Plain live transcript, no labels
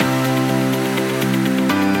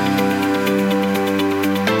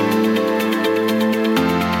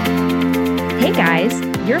Hey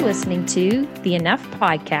guys, you're listening to the Enough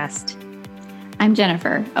Podcast. I'm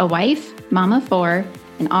Jennifer, a wife, mom of four,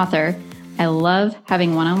 an author. I love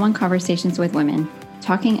having one-on-one conversations with women,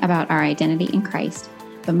 talking about our identity in Christ.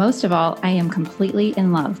 But most of all, I am completely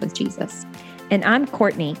in love with Jesus. And I'm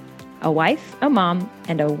Courtney, a wife, a mom,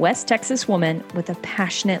 and a West Texas woman with a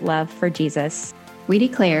passionate love for Jesus. We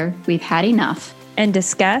declare we've had enough And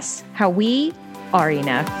discuss how we are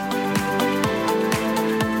enough.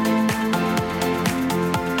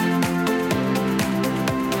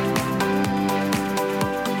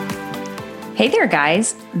 Hey there,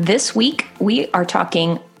 guys. This week, we are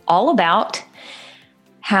talking all about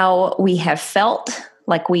how we have felt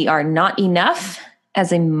like we are not enough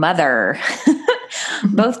as a mother.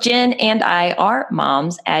 Both Jen and I are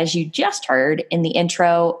moms, as you just heard in the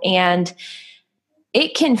intro, and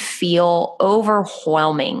it can feel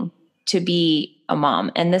overwhelming to be a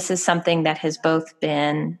mom. And this is something that has both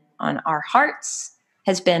been on our hearts,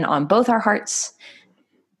 has been on both our hearts,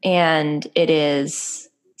 and it is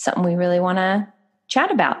something we really want to chat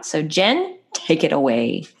about. So Jen, take it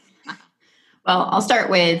away. Well, I'll start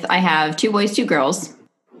with, I have 2 boys, 2 girls.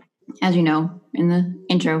 As you know, in the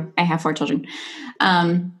intro, I have 4 children.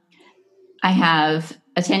 I have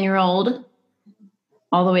a 10-year-old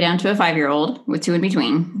all the way down to a 5-year-old with 2 in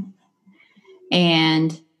between.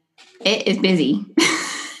 And it is busy.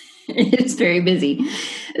 It's very busy,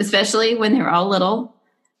 especially when they were all little.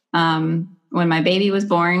 When my baby was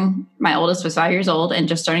born, my oldest was 5 years old and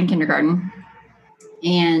just starting kindergarten.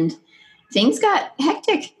 And things got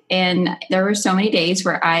hectic. And there were so many days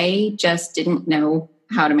where I just didn't know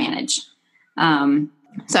how to manage.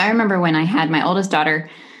 So I remember when I had my oldest daughter,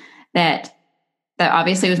 that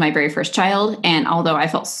obviously was my very first child. And although I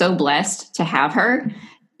felt so blessed to have her,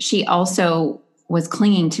 she also was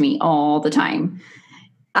clinging to me all the time.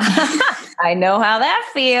 I know how that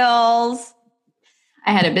feels.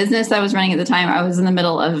 I had a business I was running at the time. I was in the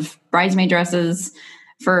middle of bridesmaid dresses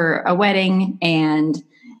for a wedding. And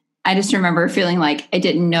I just remember feeling like I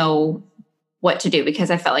didn't know what to do because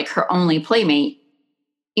I felt like her only playmate,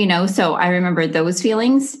 you know? So I remember those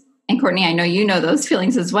feelings. And Courtney, I know you know those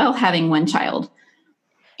feelings as well, having one child.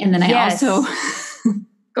 And then Yes. I also,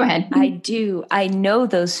 go ahead. I do. I know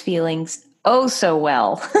those feelings oh so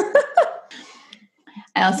well.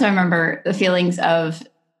 I also remember the feelings of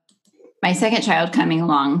my second child coming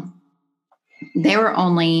along. They were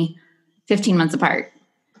only 15 months apart.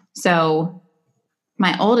 So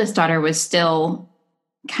my oldest daughter was still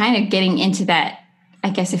kind of getting into that,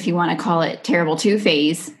 I guess if you want to call it terrible 2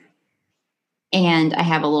 phase. And I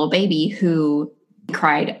have a little baby who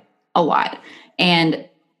cried a lot. And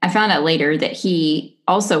I found out later that he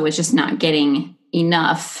also was just not getting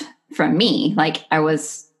enough from me. Like I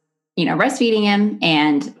was, breastfeeding him,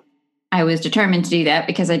 and I was determined to do that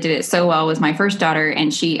because I did it so well with my first daughter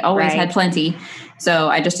and she always had plenty. So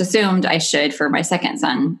I just assumed I should for my second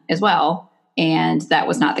son as well. And that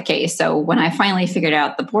was not the case. So when I finally figured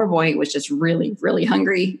out the poor boy was just really, really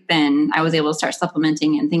hungry, then I was able to start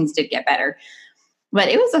supplementing and things did get better. But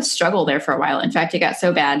it was a struggle there for a while. In fact, it got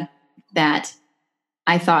so bad that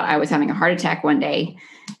I thought I was having a heart attack one day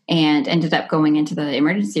and ended up going into the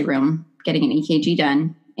emergency room, getting an EKG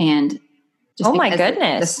done. And just oh my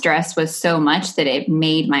goodness, the stress was so much that it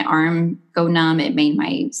made my arm go numb. It made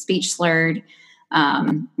my speech slurred.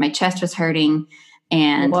 My chest was hurting.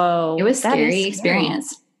 And it was a scary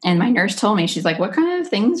experience. And my nurse told me, she's like, what kind of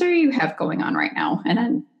things are you have going on right now?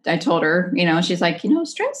 And I told her, she's like,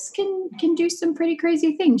 stress can do some pretty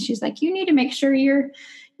crazy things. She's like, you need to make sure you're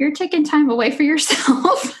taking time away for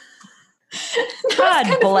yourself.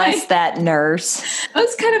 God bless that nurse. I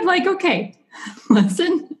was kind of like, okay,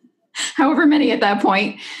 listen, however many at that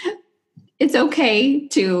point, it's okay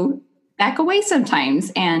to back away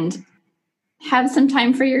sometimes and have some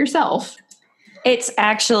time for yourself. It's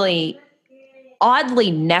actually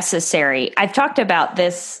oddly necessary. I've talked about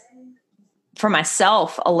this for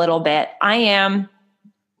myself a little bit. I am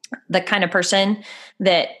the kind of person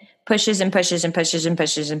that pushes and pushes and pushes and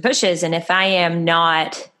pushes and pushes. And if I am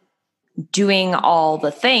not doing all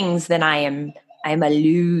the things, then I'm a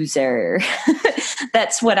loser.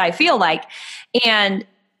 That's what I feel like. And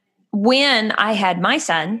when I had my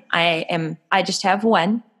son, I just have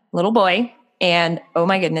one little boy, and oh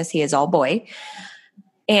my goodness, he is all boy.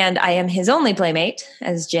 And I am his only playmate,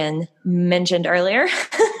 as Jen mentioned earlier.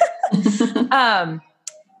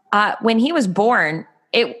 When he was born,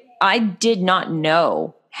 I did not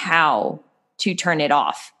know how to turn it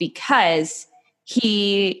off because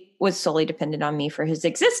he was solely dependent on me for his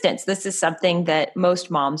existence. This is something that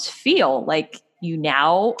most moms feel like you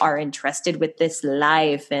now are entrusted with this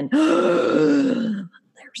life and they're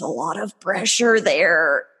there's a lot of pressure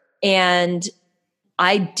there. And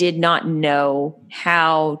I did not know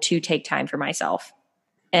how to take time for myself.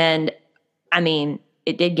 And I mean,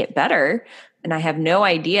 it did get better. And I have no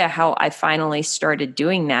idea how I finally started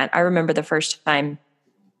doing that. I remember the first time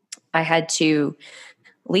I had to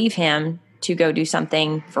leave him to go do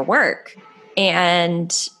something for work.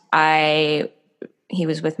 And he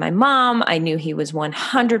was with my mom. I knew he was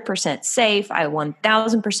 100% safe. I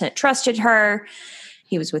 1000% trusted her.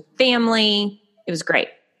 He was with family. It was great.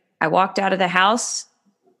 I walked out of the house,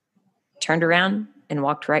 turned around, and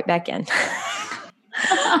walked right back in.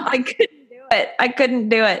 I couldn't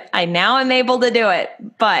do it. I now am able to do it,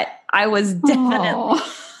 but I was definitely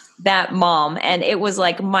that mom. And it was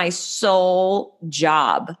like my sole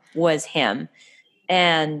job was him.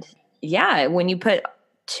 And yeah, when you put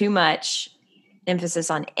too much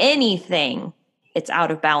emphasis on anything, it's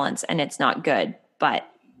out of balance and it's not good. But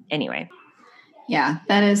anyway. Yeah,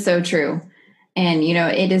 that is so true. And,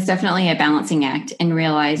 it is definitely a balancing act in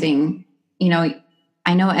realizing,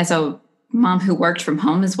 I know as a mom who worked from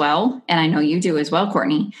home as well, and I know you do as well,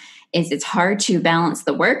 Courtney, it's hard to balance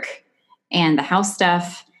the work and the house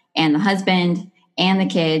stuff and the husband and the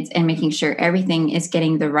kids and making sure everything is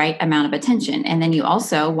getting the right amount of attention. And then you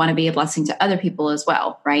also want to be a blessing to other people as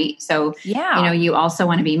well, right? So, you also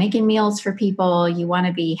want to be making meals for people. You want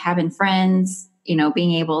to be having friends,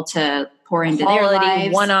 being able to pour into quality, their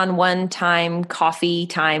lives. One-on-one time, coffee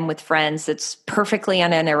time with friends that's perfectly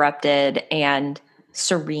uninterrupted and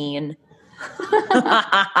serene.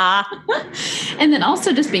 And then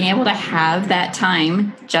also just being able to have that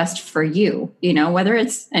time just for you, whether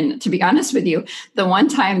it's, and to be honest with you, the one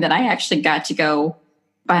time that I actually got to go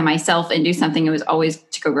by myself and do something, it was always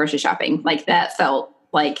to go grocery shopping. Like that felt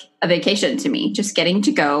like a vacation to me. Just getting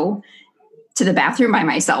to go to the bathroom by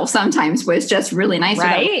myself sometimes was just really nice.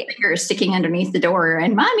 Right. Fingers sticking underneath the door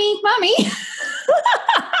and mommy.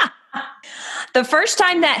 The first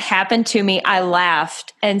time that happened to me, I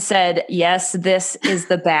laughed and said, yes, this is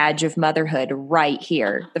the badge of motherhood right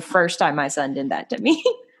here. The first time my son did that to me.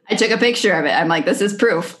 I took a picture of it. I'm like, this is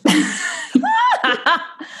proof.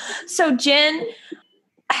 So Jen,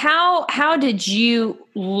 how did you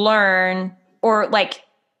learn, or like,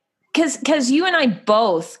 because you and I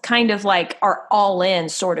both kind of like are all in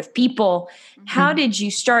sort of people. Mm-hmm. How did you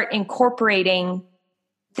start incorporating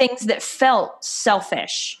things that felt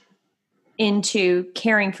selfish into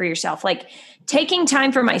caring for yourself? Like taking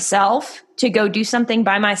time for myself to go do something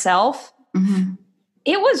by myself. Mm-hmm.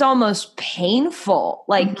 It was almost painful.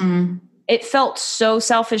 Like it felt so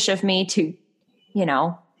selfish of me to,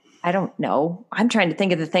 I don't know. I'm trying to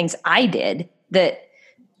think of the things I did that,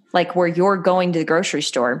 like, where you're going to the grocery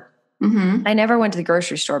store. Mm-hmm. I never went to the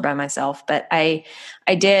grocery store by myself, but I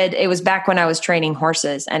did. It was back when I was training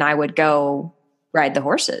horses and I would go ride the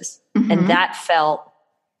horses. Mm-hmm. And that felt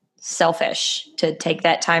selfish to take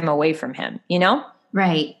that time away from him,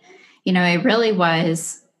 Right. It really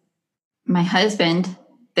was my husband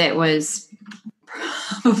that was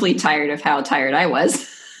probably tired of how tired I was,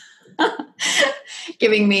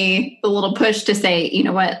 giving me the little push to say, you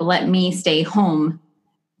know what, let me stay home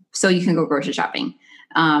so you can go grocery shopping.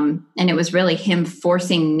 And it was really him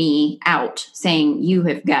forcing me out, saying, you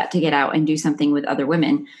have got to get out and do something with other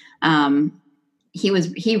women.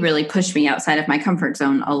 He really pushed me outside of my comfort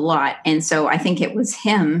zone a lot. And so I think it was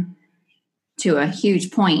him to a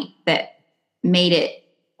huge point that made it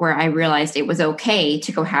where I realized it was okay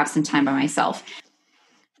to go have some time by myself.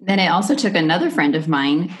 Then it also took another friend of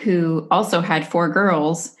mine who also had 4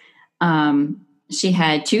 girls. She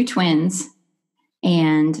had 2 twins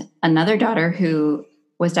and another daughter who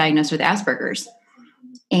was diagnosed with Asperger's.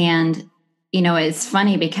 And it's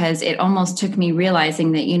funny because it almost took me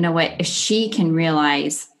realizing that, if she can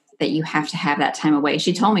realize that you have to have that time away.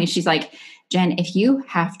 She told me, she's like, Jen, if you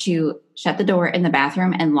have to shut the door in the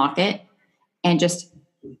bathroom and lock it and just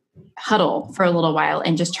huddle for a little while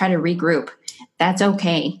and just try to regroup, that's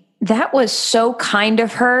okay. That was so kind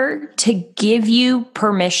of her to give you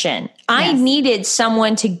permission. Yes. I needed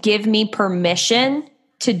someone to give me permission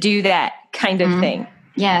to do that kind of thing.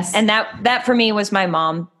 Yes. And that for me was my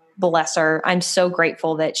mom. Bless her. I'm so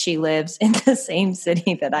grateful that she lives in the same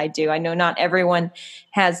city that I do. I know not everyone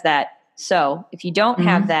has that. So if you don't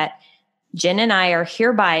have that, Jen and I are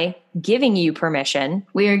hereby giving you permission.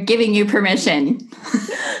 We are giving you permission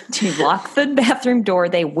to lock the bathroom door.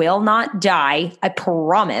 They will not die. I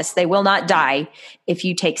promise they will not die if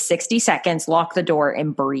you take 60 seconds, lock the door,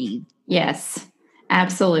 and breathe. Yes,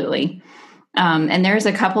 absolutely. And there's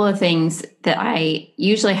a couple of things that I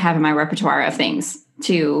usually have in my repertoire of things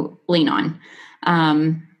to lean on.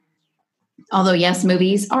 Although, yes,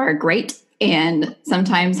 movies are great And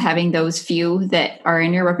sometimes having those few that are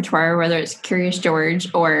in your repertoire, whether it's Curious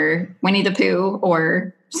George or Winnie the Pooh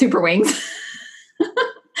or Super Wings,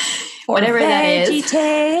 whatever that is.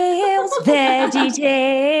 Veggie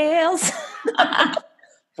Tales.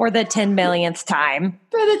 For the 10 millionth time.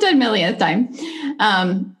 For the 10 millionth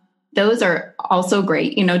time. Those are also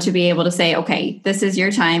great, to be able to say, okay, this is your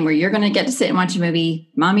time where you're going to get to sit and watch a movie.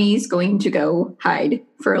 Mommy's going to go hide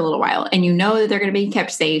for a little while. And that they're going to be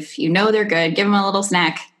kept safe. They're good. Give them a little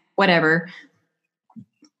snack, whatever.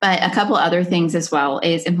 But a couple other things as well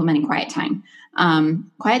is implementing quiet time.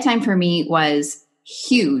 Quiet time for me was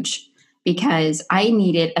huge because I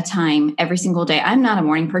needed a time every single day. I'm not a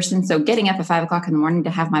morning person. So getting up at 5 o'clock in the morning to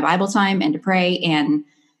have my Bible time and to pray and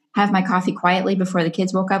have my coffee quietly before the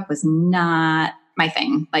kids woke up was not my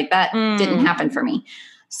thing. Like that didn't happen for me.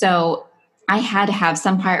 So I had to have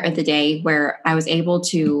some part of the day where I was able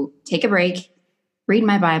to take a break, read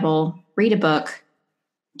my Bible, read a book,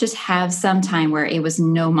 just have some time where it was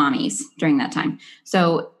no mommies during that time.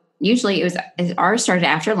 So usually ours started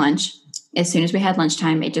after lunch. As soon as we had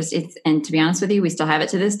lunchtime, and to be honest with you, we still have it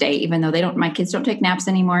to this day, even though my kids don't take naps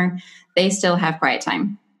anymore. They still have quiet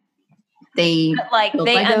time. They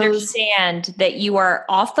understand that you are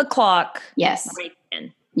off the clock. Yes. Right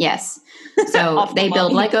then. Yes. So they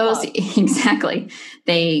build Legos. Exactly.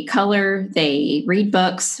 They color, they read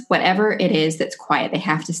books, whatever it is that's quiet. They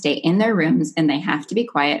have to stay in their rooms and they have to be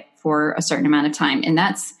quiet for a certain amount of time. And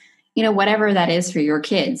that's, whatever that is for your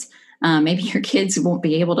kids. Maybe your kids won't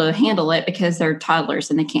be able to handle it because they're toddlers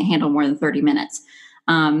and they can't handle more than 30 minutes.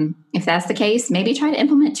 If that's the case, maybe try to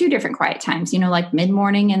implement 2 different quiet times, like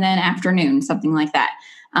mid-morning and then afternoon, something like that.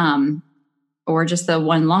 Or just the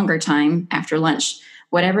one longer time after lunch,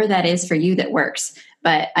 whatever that is for you that works.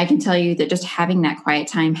 But I can tell you that just having that quiet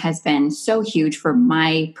time has been so huge for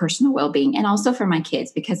my personal well-being and also for my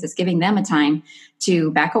kids because it's giving them a time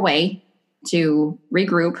to back away, to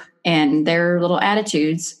regroup, and their little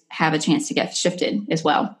attitudes have a chance to get shifted as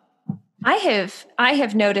well. I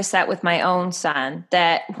have noticed that with my own son,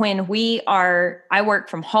 that when I work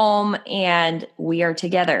from home and we are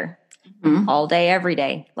together all day, every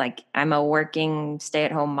day. Like I'm a working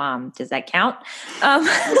stay-at-home mom. Does that count?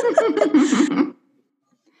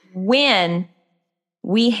 When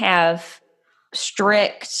we have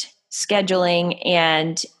strict scheduling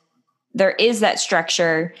and there is that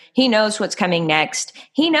structure, he knows what's coming next.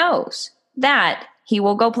 He knows that he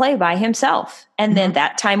will go play by himself and then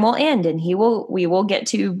that time will end and we will get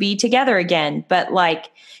to be together again. But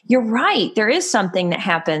you're right. There is something that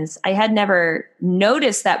happens. I had never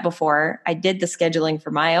noticed that before. I did the scheduling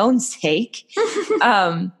for my own sake.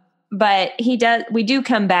 But we do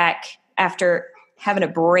come back after having a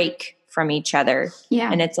break from each other.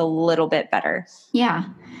 Yeah. And it's a little bit better. Yeah.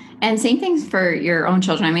 And same things for your own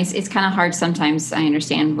children. I mean, it's kind of hard sometimes, I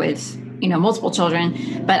understand, with, multiple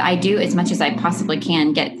children, but I do as much as I possibly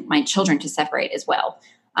can get my children to separate as well,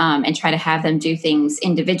 and try to have them do things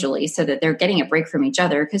individually so that they're getting a break from each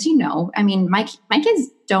other. Because, my kids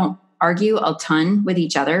don't argue a ton with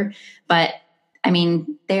each other, but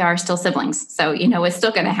they are still siblings. So, it's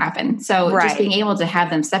still going to happen. So Just being able to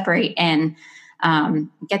have them separate and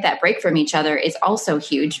get that break from each other is also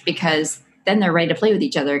huge because then they're ready to play with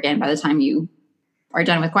each other again by the time you are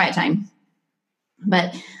done with quiet time.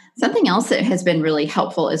 But something else that has been really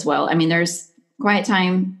helpful as well. There's quiet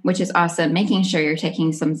time, which is awesome. Making sure you're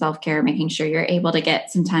taking some self-care, making sure you're able to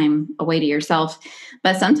get some time away to yourself.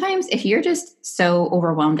 But sometimes if you're just so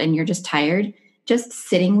overwhelmed and you're just tired, just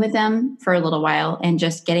sitting with them for a little while and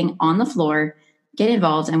just getting on the floor, get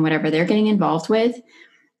involved in whatever they're getting involved with.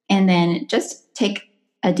 And then just take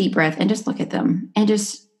a deep breath and just look at them and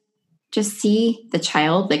just see the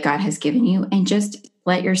child that God has given you and just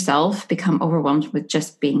let yourself become overwhelmed with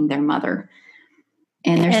just being their mother.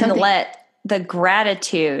 And let the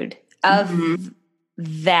gratitude of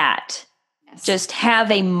that just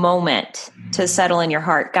have a moment to settle in your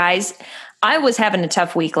heart. Guys, I was having a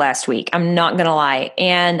tough week last week. I'm not going to lie.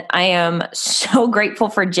 And I am so grateful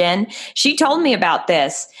for Jen. She told me about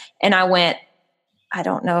this and I went, I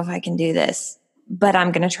don't know if I can do this, but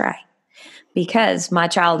I'm going to try. Because my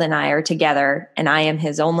child and I are together and I am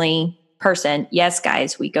his only person. Yes,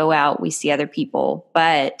 guys, we go out, we see other people.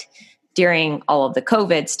 But during all of the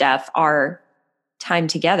COVID stuff, our time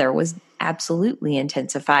together was absolutely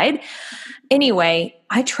intensified. Anyway,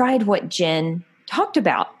 I tried what Jen talked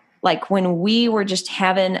about. Like when we were just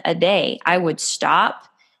having a day, I would stop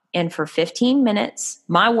and for 15 minutes,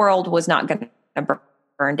 my world was not going to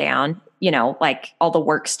burn down. All the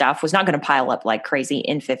work stuff was not going to pile up like crazy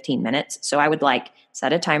in 15 minutes. So I would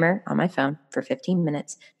set a timer on my phone for 15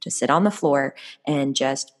 minutes to sit on the floor and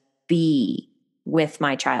just be with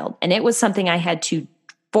my child. And it was something I had to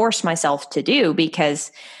force myself to do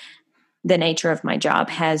because the nature of my job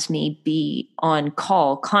has me be on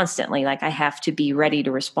call constantly. Like I have to be ready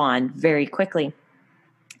to respond very quickly.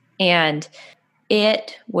 And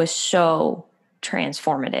it was so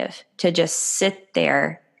transformative to just sit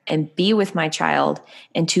there and be with my child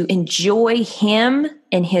and to enjoy him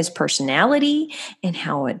and his personality and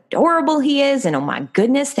how adorable he is. And oh my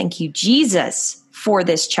goodness, thank you, Jesus, for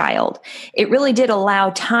this child. It really did allow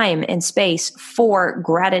time and space for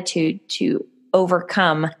gratitude to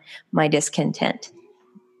overcome my discontent.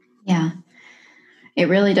 Yeah. It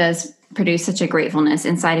really does produce such a gratefulness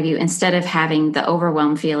inside of you instead of having the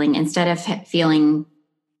overwhelmed feeling, instead of feeling,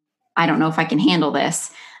 I don't know if I can handle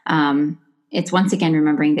this. It's once again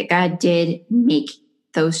remembering that God did make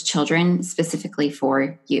those children specifically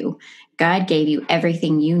for you. God gave you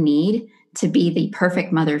everything you need to be the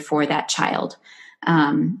perfect mother for that child.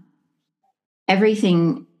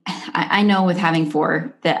 Everything I know with having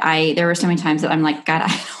four that there were so many times that I'm like, God, I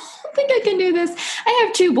don't think I can do this. I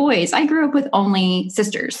have two boys. I grew up with only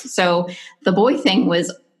sisters. So the boy thing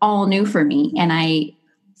was all new for me. And I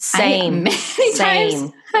many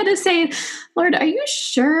times had to say, Lord, are you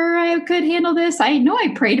sure I could handle this? I know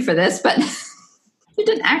I prayed for this, but you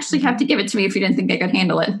didn't actually have to give it to me if you didn't think I could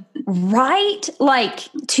handle it. Right? Like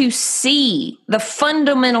to see the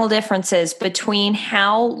fundamental differences between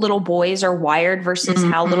how little boys are wired versus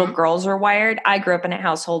how little girls are wired. I grew up in a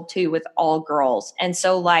household too with all girls. And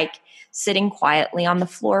so like sitting quietly on the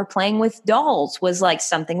floor playing with dolls was like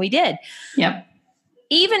something we did. Yep.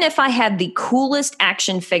 Even if I had the coolest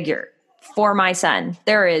action figure for my son,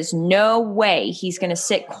 there is no way he's going to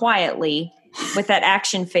sit quietly with that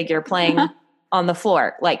action figure playing on the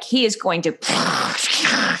floor. Like he is going to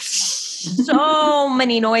so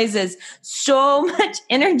many noises, so much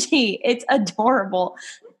energy. It's adorable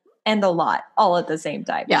and a lot all at the same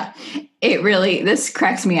time. Yeah, this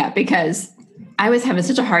cracks me up because I was having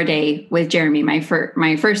such a hard day with Jeremy, my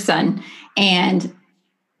first son. And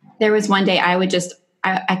there was one day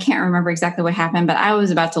I can't remember exactly what happened, but I was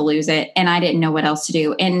about to lose it and I didn't know what else to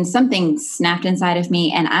do. And something snapped inside of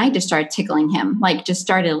me and I just started tickling him, like just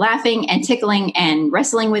started laughing and tickling and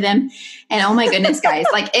wrestling with him. And oh my goodness, guys,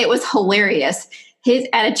 like it was hilarious. His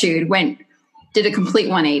attitude did a complete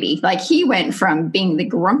 180. Like he went from being the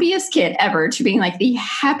grumpiest kid ever to being like the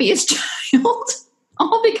happiest child,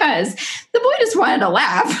 all because the boy just wanted to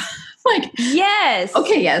laugh. Like, yes.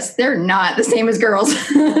 Okay, yes, they're not the same as girls.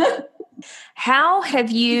 How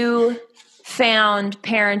have you found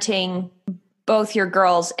parenting both your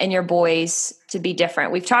girls and your boys to be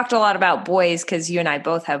different? We've talked a lot about boys because you and I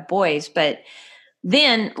both have boys, but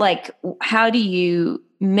then like, how do you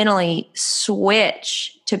mentally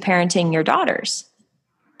switch to parenting your daughters?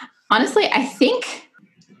 Honestly, I think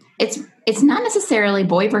it's not necessarily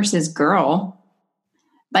boy versus girl,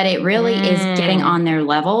 but it really is getting on their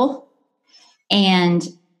level and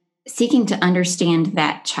seeking to understand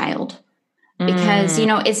that child. Because,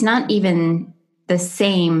 it's not even the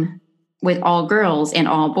same with all girls and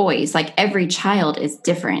all boys. Like every child is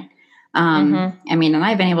different. I mean, and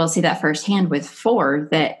I've been able to see that firsthand with four,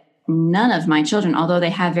 that none of my children, although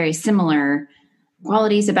they have very similar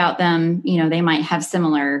qualities about them, they might have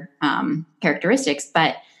similar characteristics,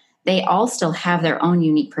 but they all still have their own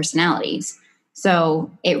unique personalities.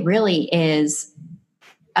 So it really is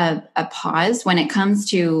a pause when it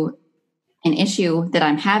comes to an issue that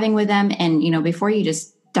I'm having with them. And, before you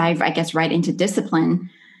just dive, I guess, right into discipline,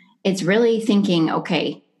 it's really thinking,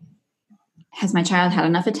 okay, has my child had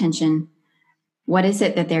enough attention? What is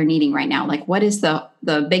it that they're needing right now? Like, what is the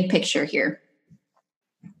big picture here?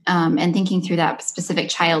 And thinking through that specific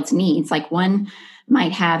child's needs. Like one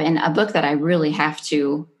might have, and a book that I really have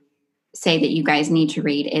to say that you guys need to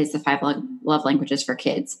read is The 5 Love Languages for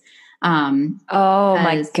Kids. Oh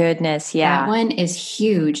my goodness. Yeah. That one is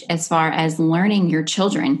huge as far as learning your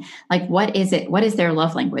children. Like, what is it? What is their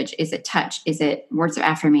love language? Is it touch? Is it words of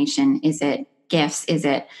affirmation? Is it gifts? Is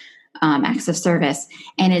it acts of service?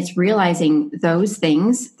 And it's realizing those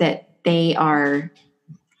things that they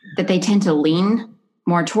tend to lean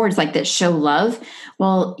more towards, like that show love.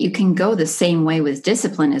 Well, you can go the same way with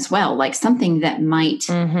discipline as well. Like something that might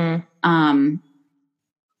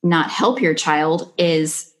not help your child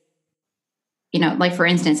is, like for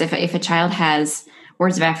instance, if a child has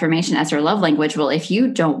words of affirmation as their love language, well, if you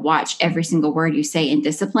don't watch every single word you say in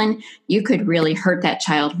discipline, you could really hurt that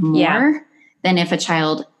child more than if a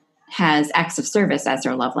child has acts of service as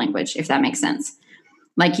their love language, if that makes sense.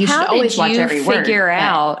 Like you should always watch every word.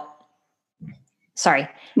 Sorry.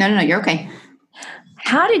 No, you're okay.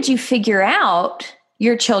 How did you figure out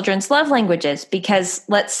your children's love languages, because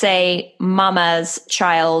let's say mama's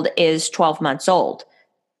child is 12 months old.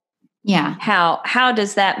 Yeah. How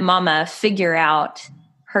does that mama figure out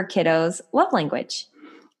her kiddo's love language?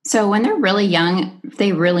 So when they're really young,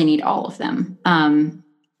 they really need all of them.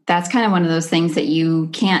 That's kind of one of those things that you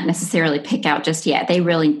can't necessarily pick out just yet. They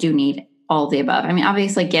really do need all of the above. I mean,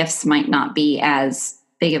 obviously gifts might not be as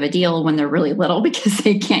big of a deal when they're really little because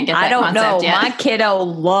they can't get that concept yet. I don't know. My kiddo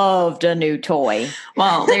loved a new toy.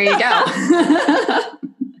 Well, there you go.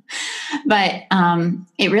 But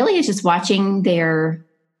it really is just watching their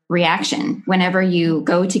reaction whenever you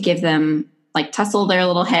go to give them, like, tussle their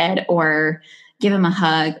little head or give them a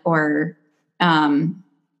hug, or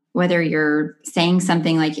whether you're saying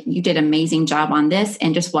something like, you did an amazing job on this,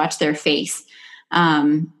 and just watch their face.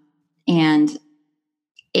 And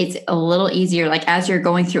it's a little easier, like, as you're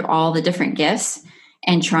going through all the different gifts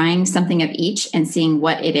and trying something of each and seeing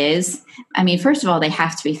what it is. I mean, first of all, they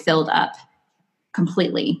have to be filled up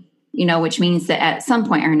completely, which means that at some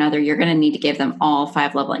point or another, you're going to need to give them all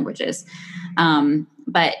 5 love languages.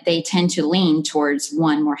 But they tend to lean towards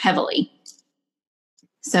one more heavily.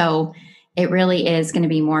 So it really is going to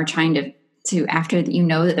be more trying to after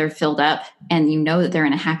that they're filled up and that they're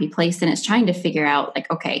in a happy place, then it's trying to figure out, like,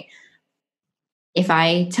 okay, if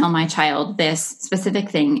I tell my child this specific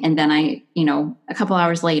thing and then I, a couple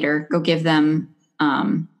hours later go give them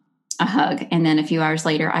a hug, and then a few hours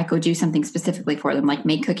later I go do something specifically for them, like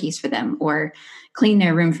make cookies for them or clean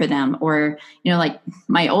their room for them, or, like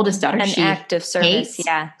my oldest daughter, an act of service,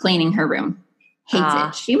 cleaning her room. Hates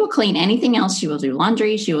it. She will clean anything else. She will do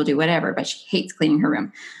laundry. She will do whatever, but she hates cleaning her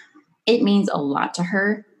room. It means a lot to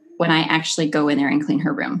her when I actually go in there and clean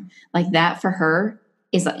her room. Like, that for her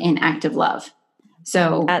is an act of love.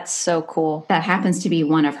 So that's so cool. That happens to be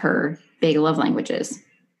one of her big love languages.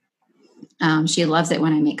 She loves it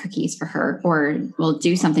when I make cookies for her or will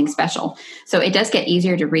do something special. So it does get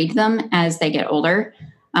easier to read them as they get older.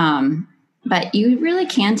 But you really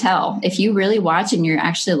can tell if you really watch and you're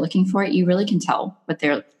actually looking for it, you really can tell what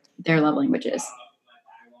their love language is.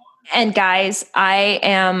 And guys, I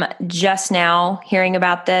am just now hearing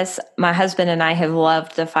about this. My husband and I have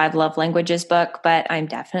loved the 5 love languages book, but I'm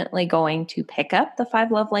definitely going to pick up the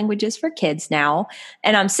 5 love languages for kids now.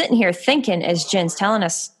 And I'm sitting here thinking, as Jen's telling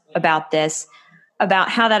us about this, about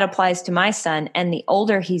how that applies to my son. And the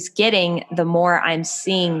older he's getting, the more I'm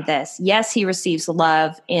seeing this. Yes, he receives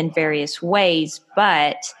love in various ways,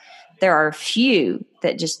 but there are a few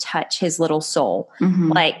that just touch his little soul.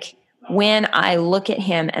 Mm-hmm. Like, when I look at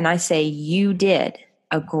him and I say, you did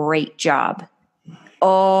a great job,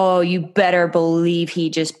 oh, you better believe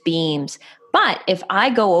he just beams. But if I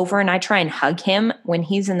go over and I try and hug him when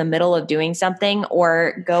he's in the middle of doing something,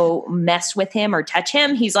 or go mess with him or touch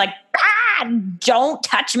him, he's like, don't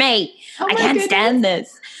touch me. I can't stand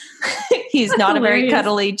this. He's not a very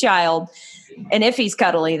cuddly child. And if he's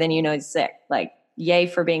cuddly, then he's sick. Like, yay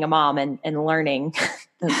for being a mom and learning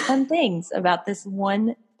those fun things about this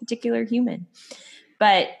one particular human.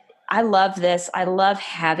 But I love this. I love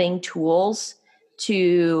having tools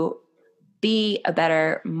to be a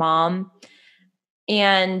better mom.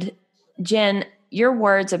 And Jen, your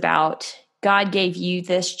words about God gave you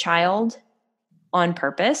this child on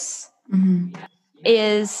purpose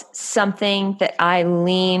is something that I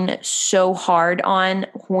lean so hard on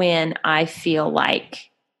when I feel like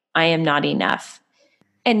I am not enough.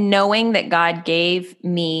 And knowing that God gave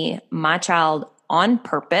me my child on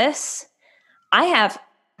purpose,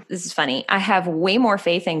 this is funny, I have way more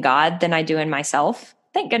faith in God than I do in myself.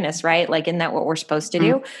 Thank goodness, right? Like, isn't that what we're supposed to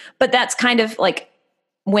do? But that's kind of like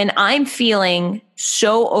when I'm feeling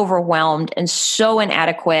so overwhelmed and so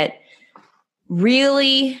inadequate,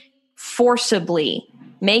 really forcibly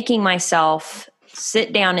making myself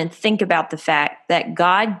sit down and think about the fact that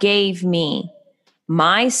God gave me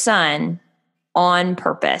my son on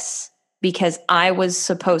purpose because I was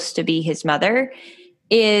supposed to be his mother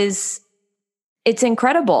it's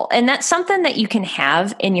incredible. And that's something that you can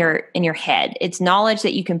have in your head. It's knowledge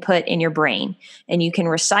that you can put in your brain, and you can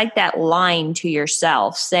recite that line to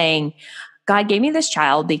yourself saying, God gave me this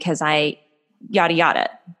child because I yada yada.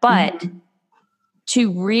 But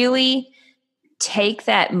to really take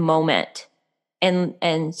that moment and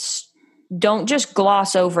don't just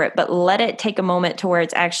gloss over it, but let it take a moment to where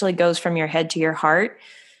it actually goes from your head to your heart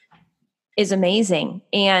is amazing.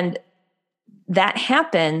 And that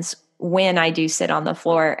happens when I do sit on the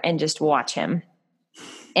floor and just watch him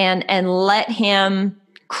and let him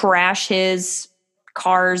crash his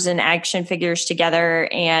cars and action figures together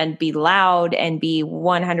and be loud and be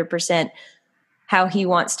 100% how he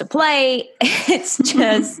wants to play. It's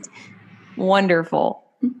just wonderful.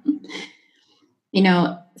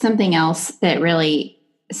 Something else that really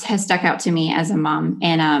has stuck out to me as a mom,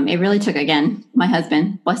 and it really took, again, my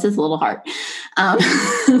husband, bless his little heart,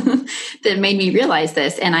 that made me realize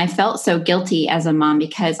this. And I felt so guilty as a mom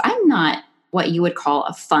because I'm not what you would call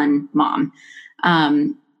a fun mom.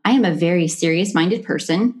 I am a very serious-minded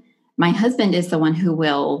person. My husband is the one who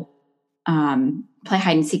will play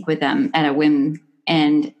hide and seek with them at a whim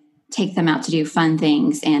and take them out to do fun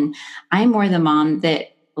things. And I'm more the mom that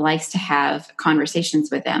likes to have conversations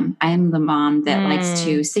with them. I am the mom that likes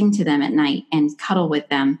to sing to them at night and cuddle with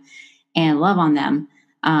them and love on them,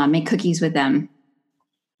 make cookies with them.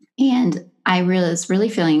 And I was really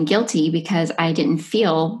feeling guilty because I didn't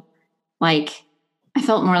feel like, I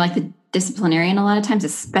felt more like the disciplinarian a lot of times,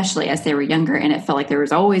 especially as they were younger. And it felt like there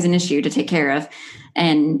was always an issue to take care of.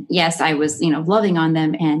 And yes, I was, loving on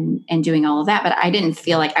them and doing all of that, but I didn't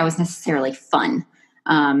feel like I was necessarily fun.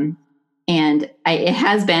 It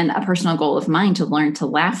has been a personal goal of mine to learn to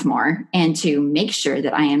laugh more and to make sure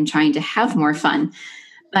that I am trying to have more fun.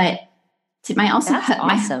 But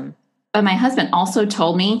awesome. But my husband also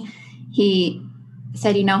told me, he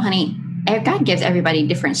said, honey, God gives everybody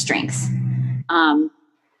different strengths.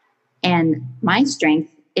 And my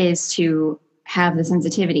strength is to have the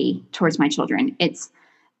sensitivity towards my children. It's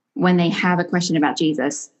when they have a question about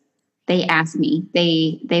Jesus, they ask me,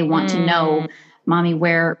 they want to know, Mommy,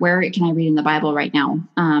 where can I read in the Bible right now?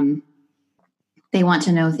 They want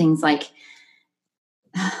to know things like,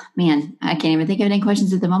 man, I can't even think of any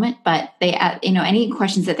questions at the moment, but they, any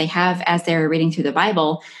questions that they have as they're reading through the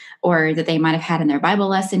Bible or that they might've had in their Bible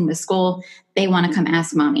lesson with school, they want to come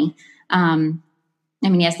ask Mommy.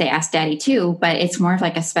 Yes, they ask Daddy too, but it's more of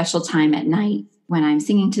like a special time at night when I'm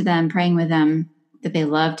singing to them, praying with them, that they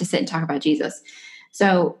love to sit and talk about Jesus.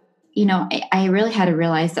 So, I really had to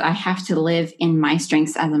realize that I have to live in my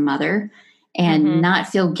strengths as a mother and not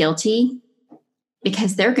feel guilty,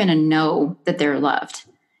 because they're going to know that they're loved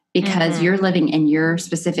because you're living in your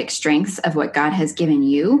specific strengths of what God has given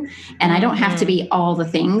you. And I don't have to be all the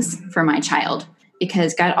things for my child,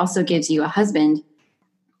 because God also gives you a husband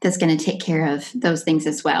that's going to take care of those things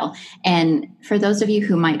as well. And for those of you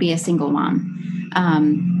who might be a single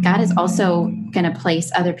mom, God is also going to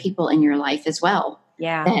place other people in your life as well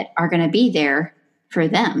that are going to be there for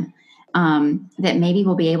them, that maybe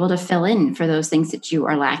will be able to fill in for those things that you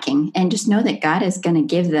are lacking. And just know that God is going to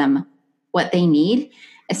give them what they need,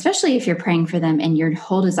 especially if you're praying for them and your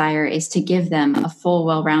whole desire is to give them a full,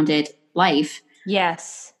 well-rounded life.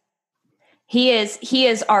 Yes. He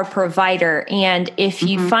is our provider. And if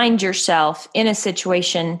you find yourself in a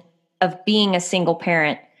situation of being a single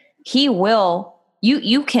parent, he will,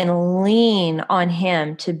 you can lean on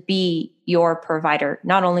him to be your provider,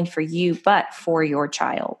 not only for you, but for your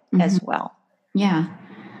child as well. Yeah.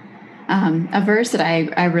 A verse that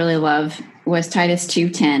I really love was Titus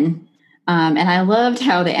 2:10. And I loved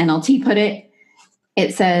how the NLT put it.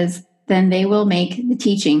 It says, then they will make the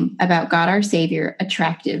teaching about God our Savior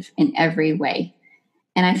attractive in every way.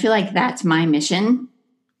 And I feel like that's my mission.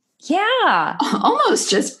 Yeah. Almost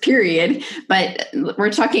just period. But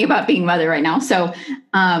we're talking about being mother right now. So,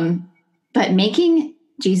 but making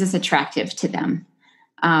Jesus attractive to them.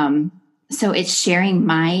 So it's sharing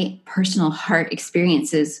my personal heart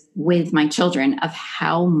experiences with my children of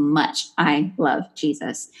how much I love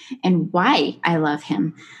Jesus and why I love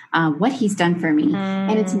him, what he's done for me.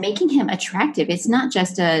 And it's making him attractive. It's not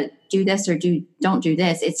just a do this or don't do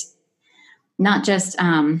this. It's not just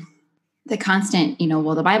the constant,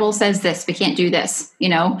 well, the Bible says this, we can't do this,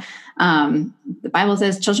 the Bible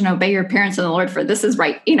says children obey your parents in the Lord, for this is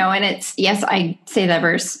right, and it's, yes, I say that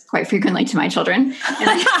verse quite frequently to my children.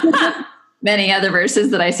 And many other verses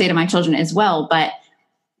that I say to my children as well, but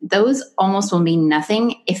those almost will mean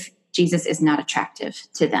nothing if Jesus is not attractive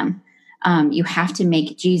to them. You have to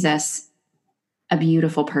make Jesus a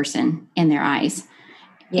beautiful person in their eyes.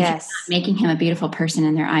 Yes. If you're not making him a beautiful person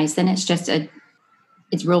in their eyes, then it's just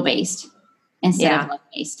it's rule based instead of love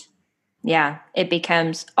based. Yeah. It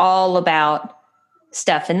becomes all about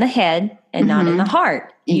stuff in the head and not in the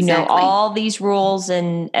heart. Exactly. You know, all these rules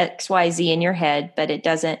and XYZ in your head, but it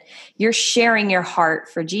doesn't, you're sharing your heart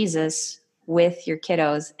for Jesus with your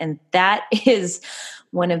kiddos. And that is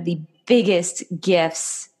one of the biggest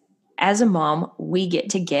gifts as a mom we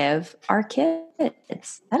get to give our kids.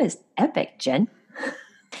 That is epic, Jen.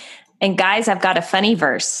 And guys, I've got a funny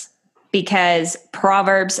verse because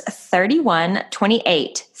Proverbs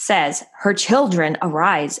 31:28 says, her children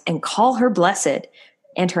arise and call her blessed,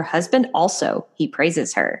 and her husband also, he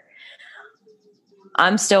praises her.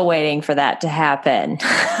 I'm still waiting for that to happen.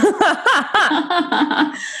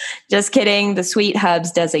 Just kidding. The Sweet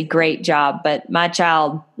Hubs does a great job, but my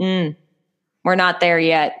child, We're not there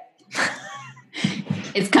yet.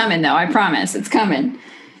 It's coming, though. I promise. It's coming.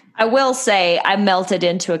 I will say I melted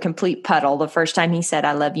into a complete puddle the first time he said,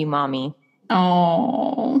 "I love you, Mommy."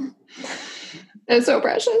 Oh, that's so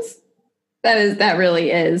precious. That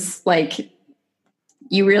really is. Like,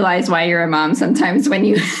 you realize why you're a mom sometimes when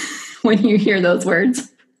you hear those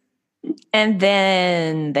words. And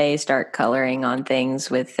then they start coloring on things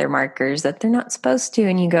with their markers that they're not supposed to.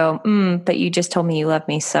 And you go, but you just told me you love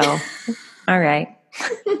me. So, all right.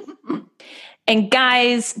 And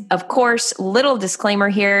guys, of course, little disclaimer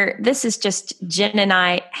here. This is just Jen and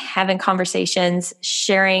I having conversations,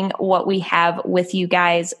 sharing what we have with you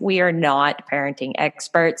guys. We are not parenting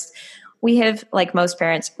experts. We have, like most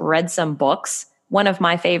parents, read some books. One of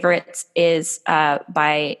my favorites is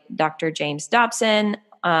by Dr. James Dobson,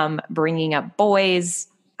 Bringing Up Boys.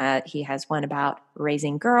 He has one about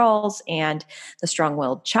raising girls and The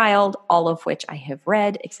Strong-Willed Child, all of which I have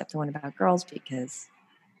read, except the one about girls because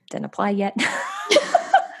didn't apply yet.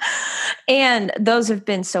 And those have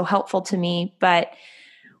been so helpful to me, but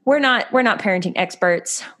we're not parenting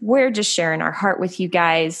experts. We're just sharing our heart with you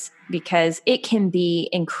guys because it can be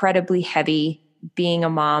incredibly heavy being a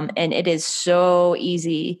mom. And it is so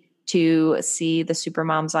easy to see the super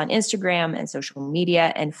moms on Instagram and social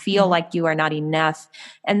media and feel like you are not enough.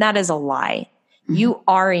 And that is a lie. You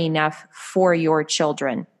are enough for your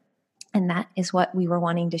children. And that is what we were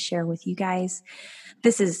wanting to share with you guys.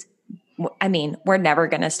 We're never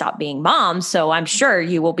going to stop being moms, so I'm sure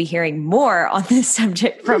you will be hearing more on this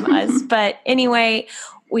subject from us. But anyway,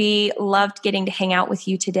 we loved getting to hang out with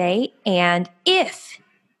you today. And if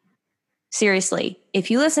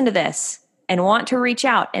you listen to this and want to reach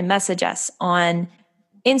out and message us on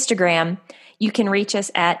Instagram, you can reach us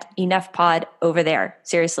at EnoughPod over there.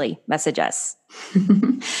 Seriously, message us.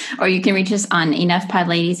 Or you can reach us on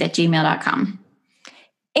enoughpodladies@gmail.com.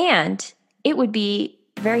 And it would be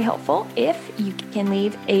very helpful if you can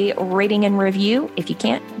leave a rating and review. If you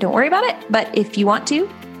can't, don't worry about it. But if you want to,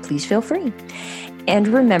 please feel free. And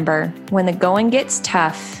remember, when the going gets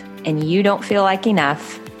tough and you don't feel like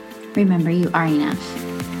enough, remember you are enough.